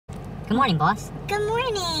Good morning, boss. Good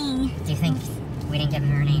morning. Do you think, we didn't give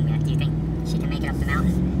her name yet, do you think she can make it up the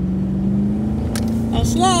mountain? There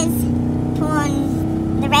she is,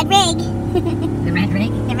 pulling the red rig. The red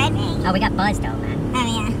rig? The red rig. Oh, we got buzzed though, man. Oh,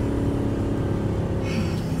 yeah.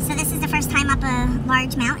 So this is the first time up a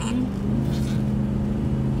large mountain.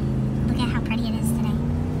 Look at how pretty it is today.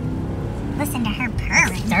 Listen to her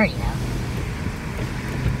purring. It's dirty, though.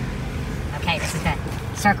 Okay, this is the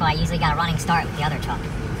circle. I usually got a running start with the other truck.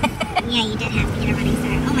 Yeah, you did have to get a running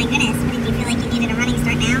start. Oh my goodness, what did you feel like you needed a running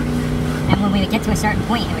start now? And when we would get to a certain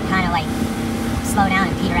point, it would kind of like slow down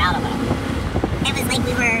and peter out a little. It was like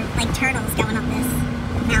we were like turtles going up this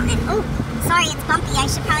mountain. Oh, sorry, it's bumpy. I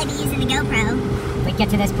should probably be using the GoPro. We'd get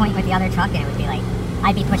to this point with the other truck and it would be like,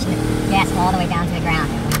 I'd be pushing the gas all the way down to the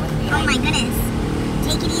ground. And we wouldn't be Oh like, my goodness.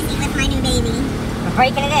 Take it easy with my new baby. we're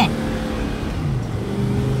breaking it in.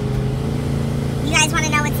 You guys want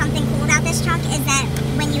to know what's something cool about this truck is that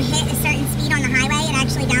when you hit a certain speed on the highway, it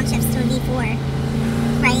actually downshifts to a V4,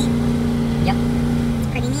 right? Yep. It's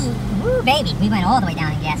pretty neat. Woo, baby. We went all the way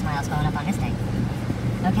down in gas miles going up on this thing.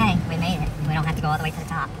 Okay, we made it. We don't have to go all the way to the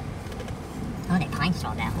top. Oh, they pine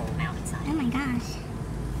strawed that whole mountainside. Oh my gosh.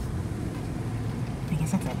 I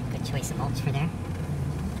guess that's a good choice of mulch for there.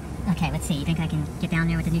 Okay, let's see. You think I can get down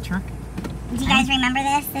there with the new truck? Do you guys remember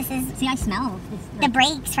this? This is See, I smell the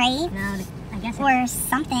brakes, right? No, I guess it's Or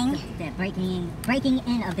something. the breaking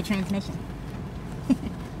in of the transmission.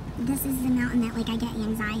 This is the mountain that like I get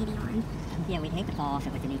anxiety on. Yeah, we'd hate to fall off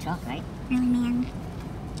it with the new truck, right? Really, man.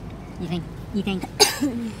 You think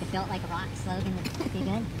the built like a rock slogan would be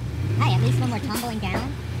good? Hey, at least when we're tumbling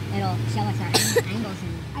down, it'll show us our angles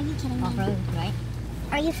Are you kidding and me? off-road, right?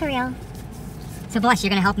 Are you for real? So, boss, you're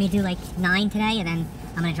gonna help me do like 9 today, and then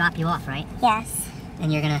I'm gonna drop you off, right? Yes.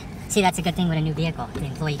 And you're gonna see, that's a good thing with a new vehicle. The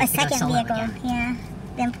employee A gets to go second solo vehicle, again. yeah.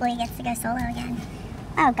 The employee gets to go solo again.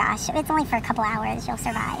 Oh gosh, if it's only for a couple hours, you'll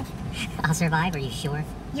survive. I'll survive. Are you sure?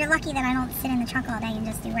 You're lucky that I don't sit in the truck all day and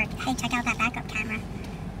just do work. Hey, check out that backup camera.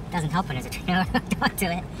 Doesn't help when there's a trailer hooked onto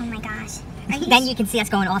it. Oh my gosh. Then you can see us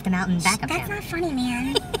going off the mountain backup That's camera. not funny,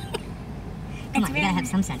 man. Come on, you gotta have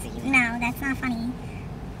some sense of humor. No, that's not funny.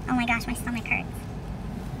 Oh my gosh, my stomach hurts.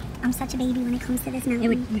 I'm such a baby when it comes to this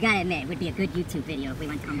mountain. You gotta admit, it would be a good YouTube video if we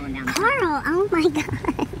went tumbling down the Carl, oh my gosh.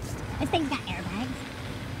 This thing's got airbags.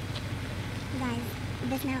 You guys,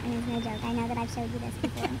 this mountain is no joke. I know that I've showed you this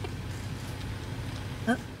before.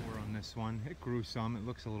 We're on this one. It grew some. It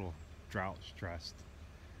looks a little drought stressed.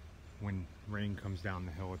 When rain comes down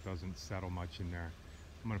the hill, it doesn't settle much in there.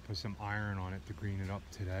 I'm gonna put some iron on it to green it up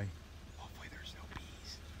today. Hopefully there's no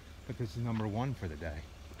bees. But this is number 1 for the day.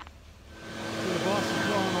 So the boss is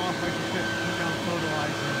blowing off. I just got to keep down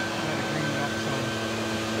fertilizing, let it green it up some.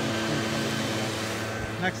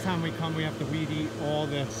 Next time we come, we have to weed eat all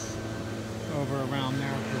this over around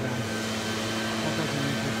there for them. That doesn't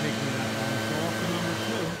usually take me that long. So off to number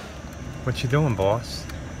 2. What you doing, boss?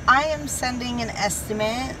 I am sending an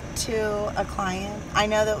estimate to a client. I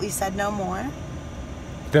know that we said no more.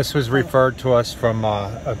 This was referred to us from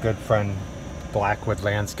a good friend, Blackwood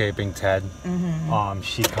Landscaping, Ted.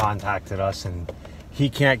 She contacted us, and he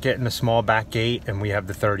can't get in the small back gate, and we have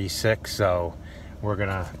the 36, so we're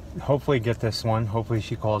gonna hopefully get this one. Hopefully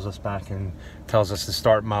she calls us back and tells us to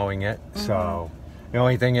start mowing it. So the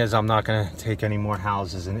only thing is, I'm not gonna take any more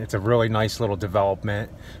houses, and it's a really nice little development,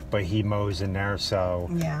 but he mows in there, so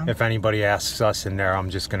Yeah. if anybody asks us in there, I'm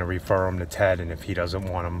just gonna refer them to Ted, and if he doesn't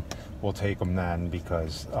want them, we'll take them then,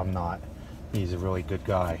 because he's a really good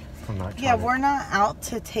guy. I'm not Yeah, trying we're not out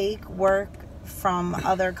to take work from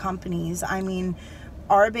other companies. I mean,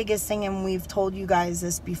 our biggest thing, and we've told you guys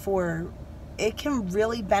this before, it can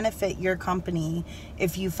really benefit your company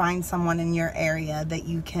if you find someone in your area that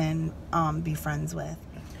you can be friends with.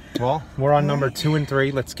 Well, we're on number 2 and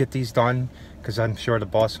 3. Let's get these done, because I'm sure the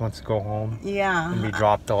boss wants to go home Yeah. and be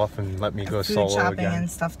dropped off and let me go Food solo shopping again.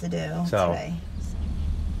 and stuff to do So. today.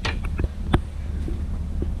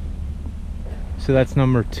 So that's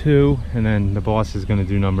number 2, and then the boss is going to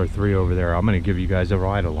do number 3 over there. I'm going to give you guys a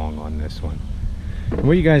ride along on this one. And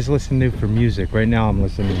what do you guys listen to for music? Right now I'm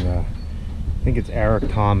listening to, I think it's Eric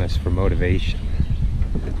Thomas for motivation.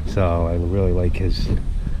 So I really like his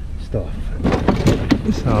stuff.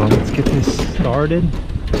 So let's get this started.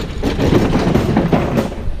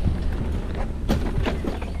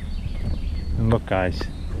 And look, guys,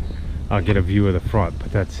 I'll get a view of the front,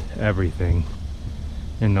 but that's everything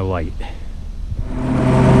in the light.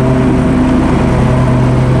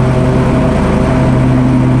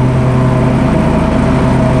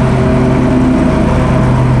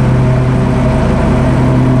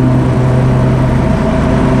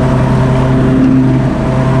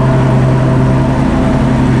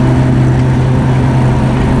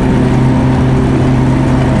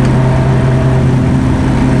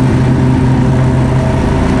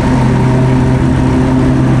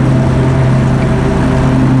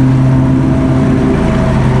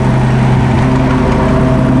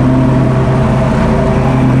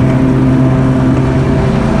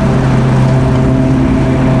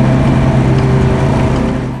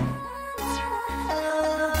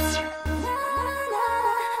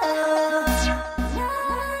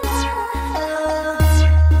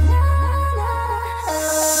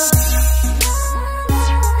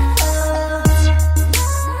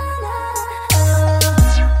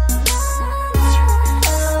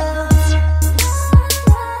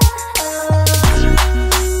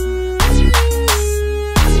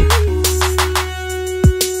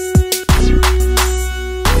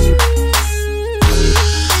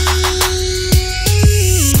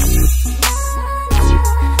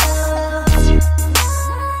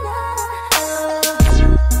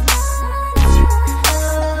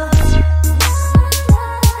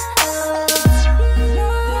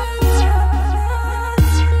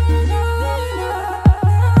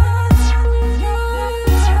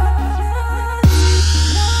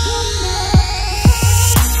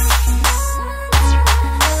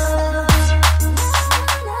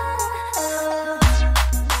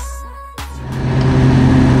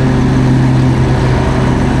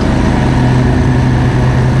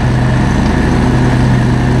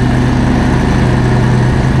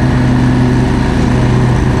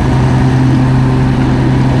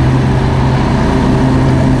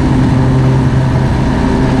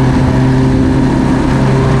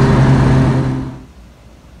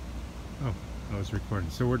 it's recording.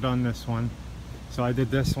 So we're done this one. So I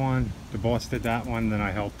did this one, the boss did that one, then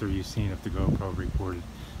I helped her. You seen if the GoPro recorded.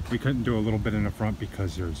 We couldn't do a little bit in the front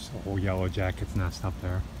because there's a whole yellow jackets nest up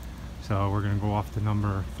there. So we're gonna go off to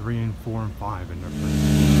number 3 and 4 and 5 in their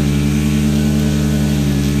front.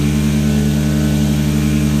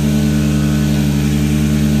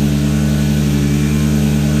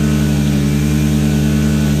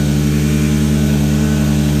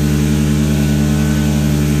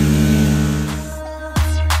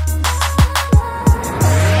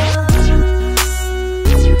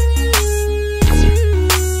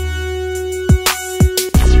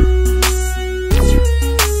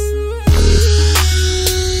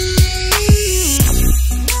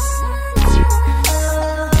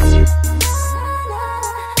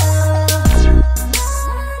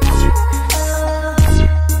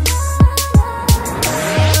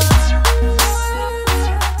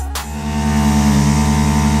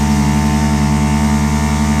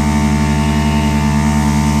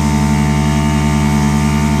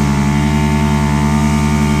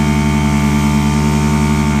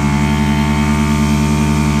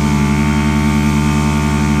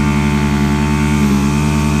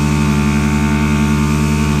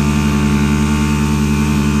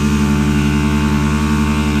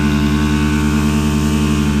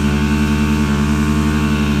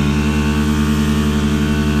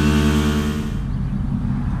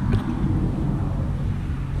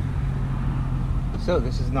 So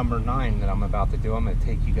this is number 9 that I'm about to do. I'm going to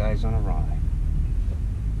take you guys on a ride.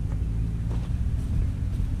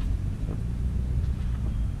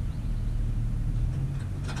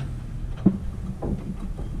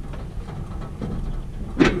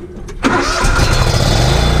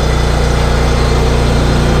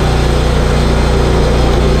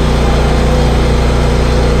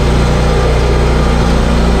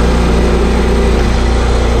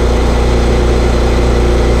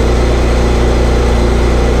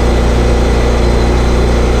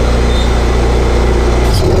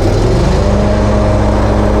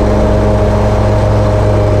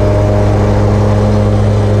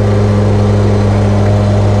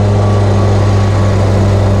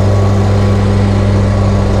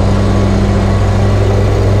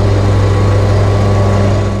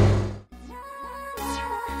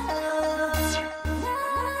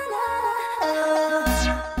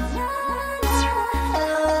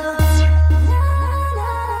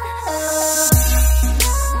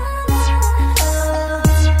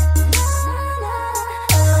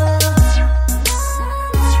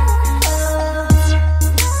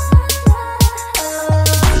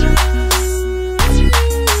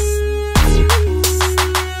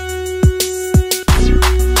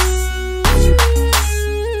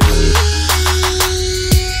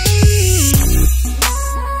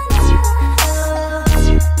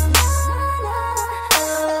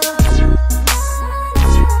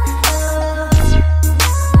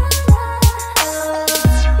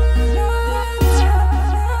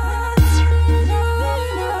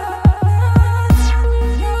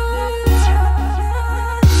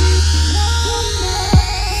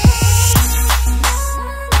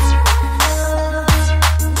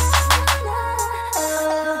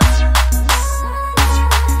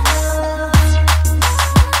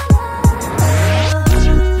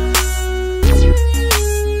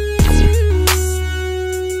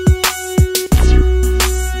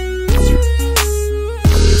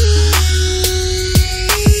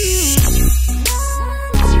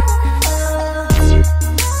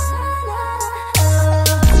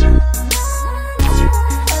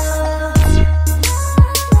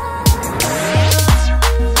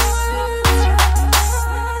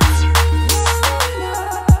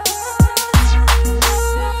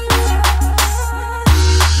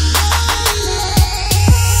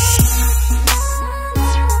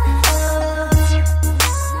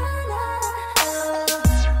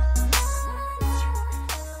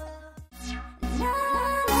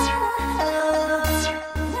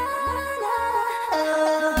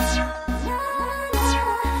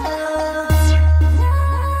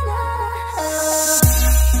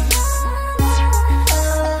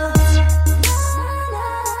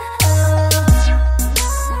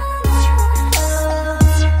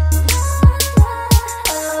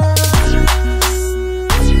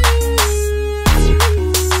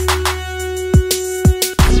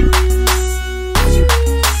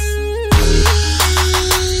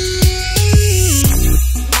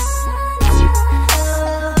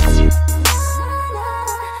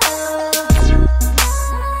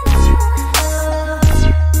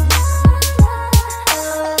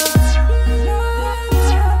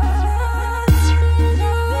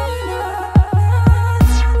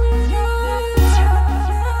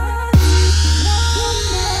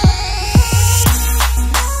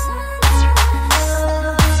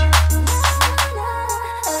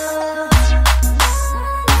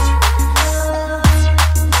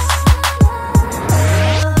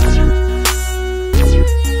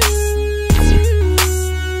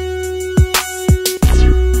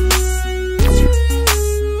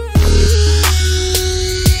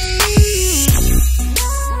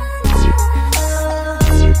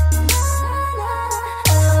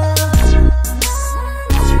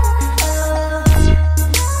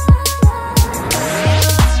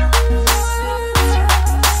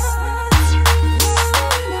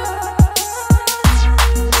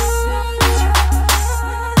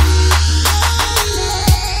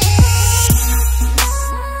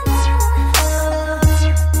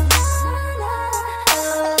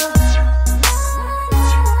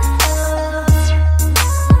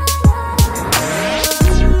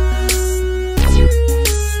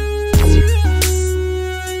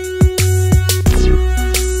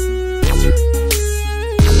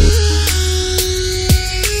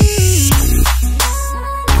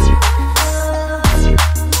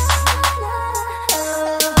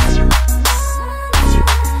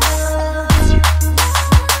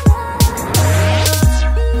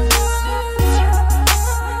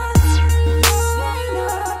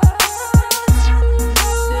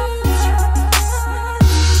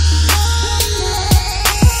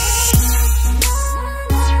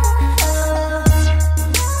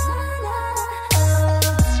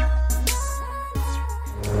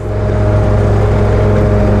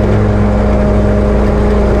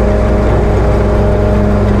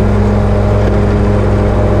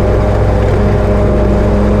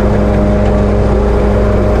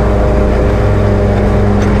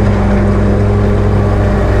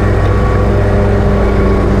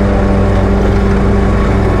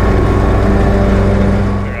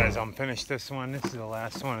 finish this one. This is the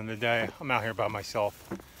last one of the day. I'm out here by myself.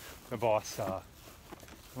 The boss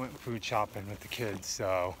went food shopping with the kids,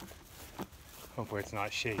 so hopefully it's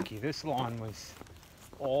not shaky. This lawn was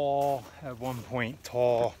all at one point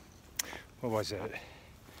tall, what was it?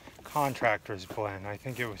 Contractor's blend. I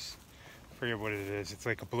think it was, I forget what it is. It's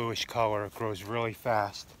like a bluish color. It grows really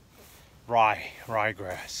fast.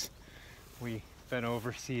 Ryegrass. We've been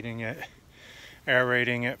overseeding it,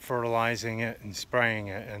 aerating it, fertilizing it, and spraying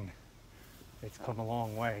it, and it's come a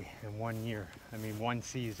long way in 1 year. I mean, one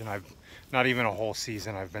season, not even a whole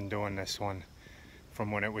season, I've been doing this one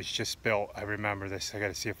from when it was just built. I remember this. I got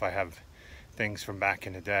to see if I have things from back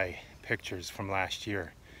in the day, pictures from last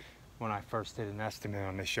year. When I first did an estimate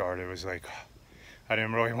on this yard, it was like, I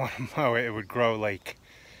didn't really want to mow it. It would grow like,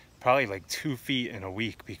 probably like 2 feet in a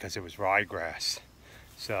week because it was ryegrass.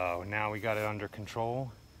 So now we got it under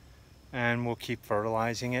control, and we'll keep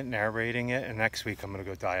fertilizing it and aerating it, and next week I'm gonna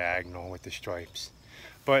go diagonal with the stripes.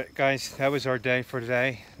 But guys, that was our day for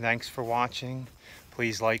today. Thanks for watching.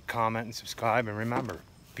 Please like, comment, and subscribe, and remember,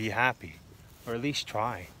 be happy, or at least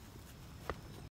try.